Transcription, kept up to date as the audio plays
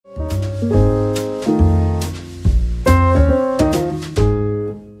Hello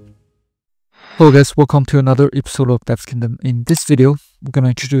guys, welcome to another episode of Dev's Kingdom. In this video, we're going to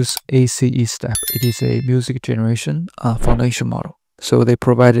introduce ACE Step. It is a music generation foundation model. So they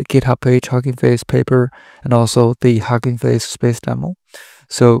provided GitHub page, Hugging Face, paper, and also the Hugging Face space demo.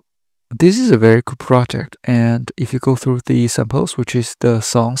 So this is a very cool project. And if you go through the samples, which is the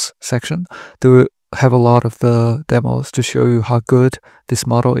songs section, they will have a lot of the demos to show you how good this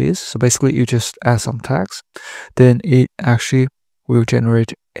model is. So basically you just add some tags, then it actually will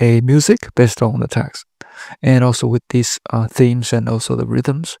generate a music based on the text, and also with these themes and also the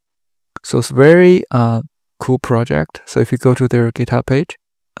rhythms. So it's very cool project. So if you go to their GitHub page,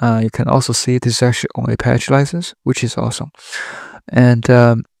 you can also see this is actually on a patch license, which is awesome. And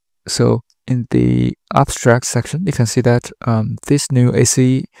so in the abstract section, you can see that this new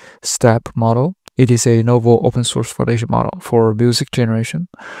ACE Step model, it is a novel open source foundation model for music generation.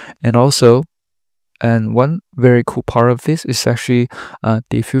 And one very cool part of this is actually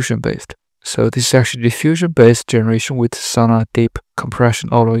diffusion-based. So this is actually diffusion-based generation with Sana deep compression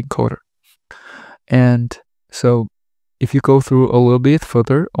autoencoder. And so if you go through a little bit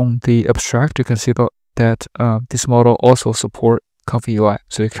further on the abstract, you can see that this model also supports ComfyUI.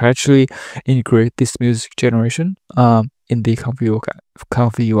 So you can actually integrate this music generation in the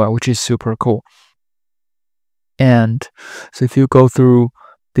ComfyUI, which is super cool. And so if you go through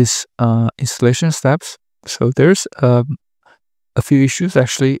this installation steps, so there's a few issues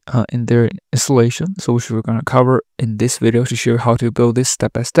actually in their installation, so which we're going to cover in this video to show you how to build this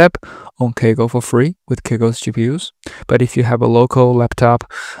step by step on Kaggle for free with Kaggle's GPUs. But if you have a local laptop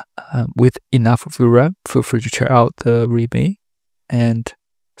with enough VRAM, feel free to check out the README. And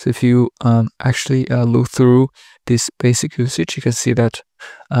so if you actually look through this basic usage, you can see that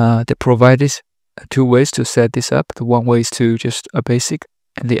they provided two ways to set this up. The one way is to just a basic,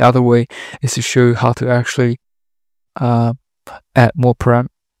 and the other way is to show you how to actually add more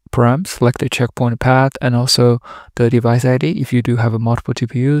params, like the checkpoint path and also the device ID if you do have a multiple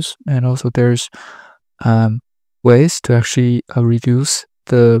GPUs. And also there's ways to actually reduce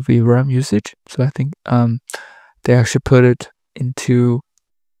the VRAM usage. So I think they actually put it into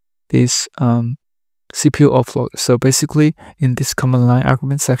this CPU offload. So basically in this command line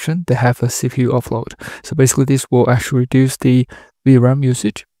argument section, they have a CPU offload. So basically this will actually reduce the VRAM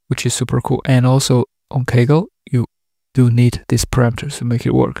usage, which is super cool. And also on Kaggle, you do need these parameters to make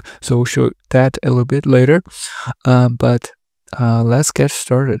it work. So we'll show that a little bit later. But let's get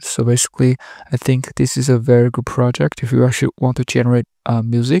started. So basically, I think this is a very good project. If you actually want to generate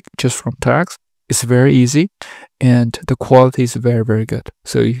music just from tags, it's very easy and the quality is very, very good.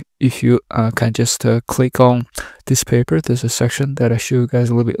 So if you can just click on this paper, there's a section that I showed you guys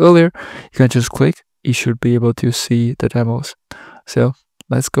a little bit earlier. You can just click, you should be able to see the demos. So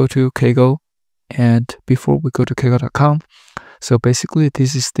let's go to Kaggle, and before we go to kaggle.com, so basically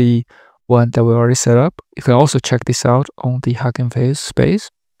this is the one that we already set up. You can also check this out on the Hugging Face space,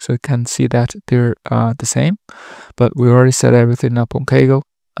 so you can see that they're the same, but we already set everything up on Kaggle.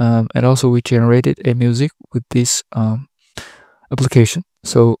 And also we generated a music with this application.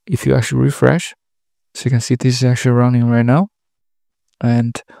 So if you actually refresh, so you can see this is actually running right now.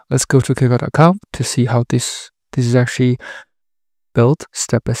 And let's go to kaggle.com to see how this is actually built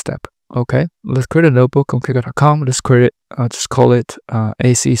step by step. Okay, let's create a notebook on kaggle.com. Let's create it, just call it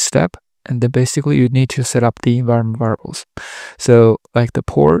ACE Step. And then basically you need to set up the environment variables. So like the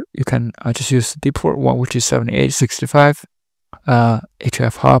port, you can just use the default one, which is 7865.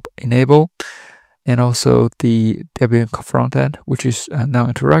 HF hop enable, and also the Debian frontend, which is now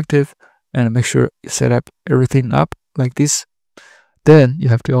interactive, and make sure you set up everything up like this. Then you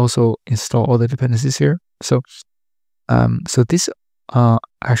have to also install all the dependencies here. So so this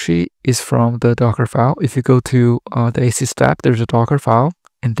actually is from the Docker file. If you go to the ACE Step, there's a Docker file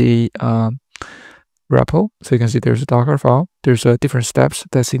in the repo. So you can see there's a Docker file. There's different steps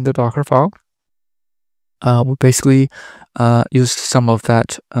that's in the Docker file. We basically used some of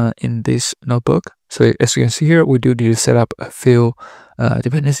that in this notebook. So as you can see here, we do need to set up a few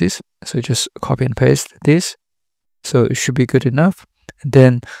dependencies. So just copy and paste this. So it should be good enough. And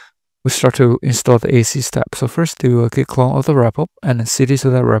then we start to install the ACE Step. So first do a git clone of the repo and then cd to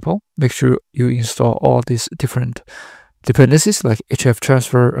that repo. Make sure you install all these different dependencies like HF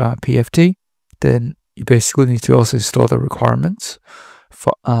transfer PFT. Then you basically need to also install the requirements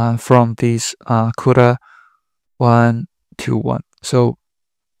from these CUDA 1.2.1. So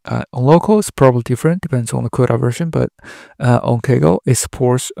on local, it's probably different, depends on the CUDA version, but on Kaggle, it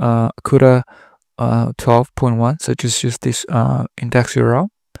supports CUDA 12.1. So just use this index URL,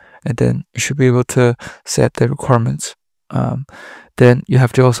 and then you should be able to set the requirements then you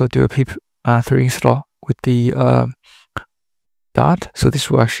have to also do a pip3 install with the dot. So this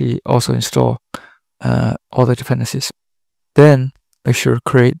will actually also install all the dependencies. Then make sure to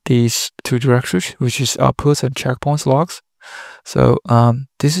create these two directories, which is outputs and checkpoints logs. So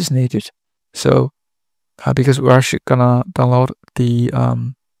this is needed. So because we're actually gonna download the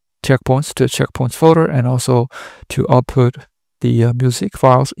checkpoints to the checkpoints folder, and also to output the music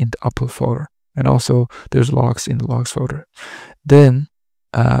files in the output folder, and also there's logs in the logs folder. Then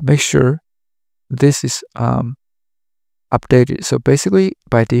make sure this is updated. So basically,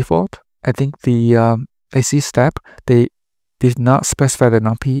 by default, I think the AC step, they did not specify the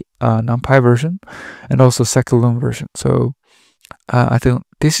NumPy version and also scikit-learn version. So I think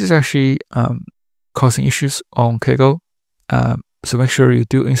this is actually causing issues on Kaggle. So make sure you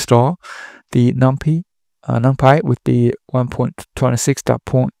do install the NumPy with the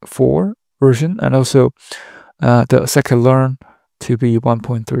 1.26.4 version, and also the scikit-learn to be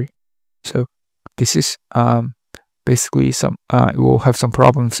 1.3. So this is basically it will have some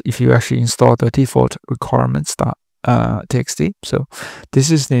problems if you actually install the default requirements.txt. So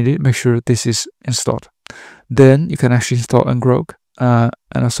this is needed. Make sure this is installed. Then you can actually install ngrok. And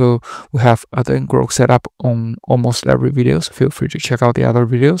also we have other ngrok set up on almost every video, so feel free to check out the other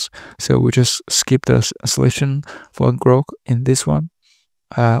videos. So we just skip the installation for ngrok in this one.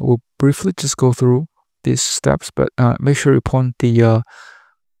 We'll briefly just go through these steps, but make sure you point the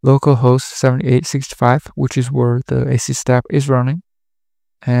localhost 7865, which is where the AC step is running,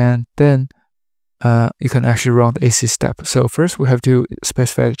 and then you can actually run the AC step. So first we have to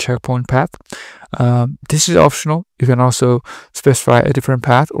specify the checkpoint path. This is optional. You can also specify a different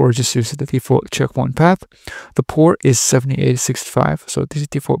path or just use the default checkpoint path. The port is 7865, so this is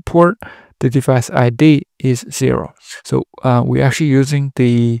default port. The device ID is 0. So we're actually using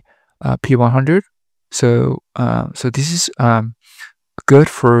the P100. So this is good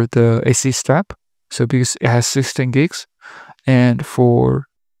for the AC step. So because it has 16 gigs, and for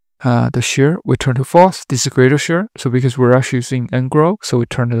the share, we turn to false. This is greater share. So because we're actually using ngrok, so we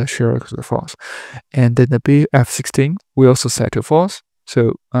turn the share to false. And then the BF16, we also set to false.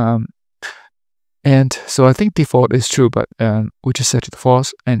 So and so I think default is true, but we just set it to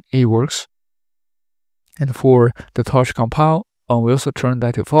false, and it works. And for the touch compile, we also turn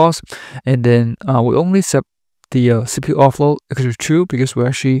that to false. And then we only set the CPU offload to true because we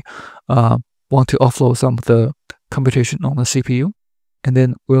actually want to offload some of the computation on the CPU. And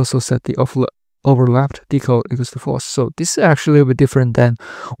then we also set the overlapped decode equals to false. So this is actually a bit different than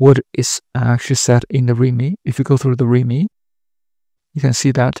what is actually set in the README. If you go through the README, you can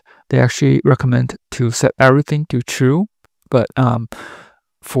see that they actually recommend to set everything to true. But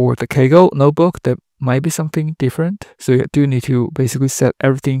for the Kaggle notebook, there might be something different. So you do need to basically set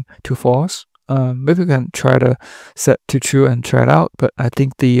everything to false. Maybe you can try to set to true and try it out. But I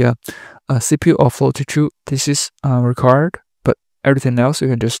think the CPU offload to true, this is required. Everything else you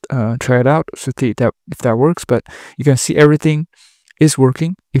can just try it out to see that if that works. But you can see everything is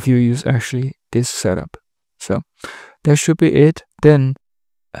working if you use actually this setup. So that should be it. Then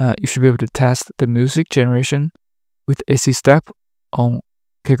you should be able to test the music generation with AC step on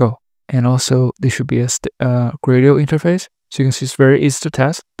Kaggle, and also there should be a Gradle interface, so you can see it's very easy to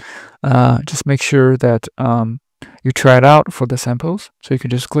test. Just make sure that you try it out for the samples. So you can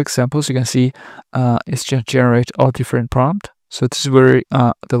just click samples. You can see it's just generate all different prompts. So this is where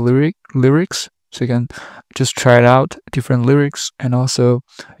the lyrics. So you can just try it out, different lyrics, and also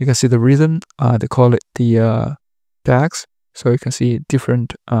you can see the rhythm. They call it the tags. So you can see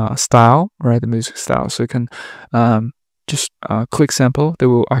different style, right? The music style. So you can just click sample. They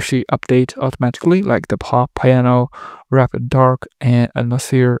will actually update automatically, like the pop, piano, rap, and dark, and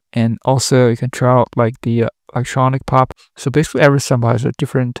atmosphere. And also you can try out like the electronic pop. So basically every sample has a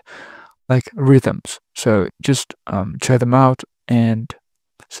different like rhythms, so just try them out. And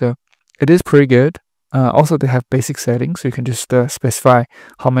so it is pretty good. Also they have basic settings, so you can just specify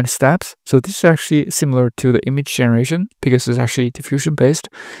how many steps. So this is actually similar to the image generation because it's actually diffusion based.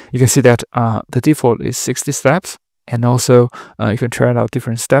 You can see that the default is 60 steps, and also you can try out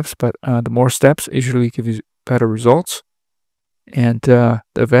different steps, but the more steps usually give you better results. And the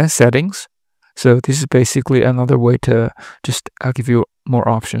advanced settings, so this is basically another way to just give you more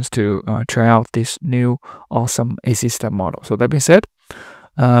options to try out this new awesome AC step model. So that being said,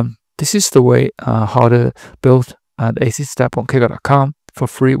 this is the way how to build the AC step on Kaggle.com for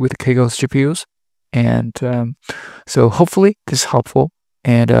free with Kaggle's GPUs. And so hopefully this is helpful.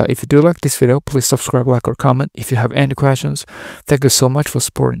 And if you do like this video, please subscribe, like, or comment. If you have any questions, thank you so much for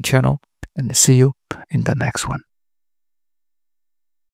supporting the channel, and see you in the next one.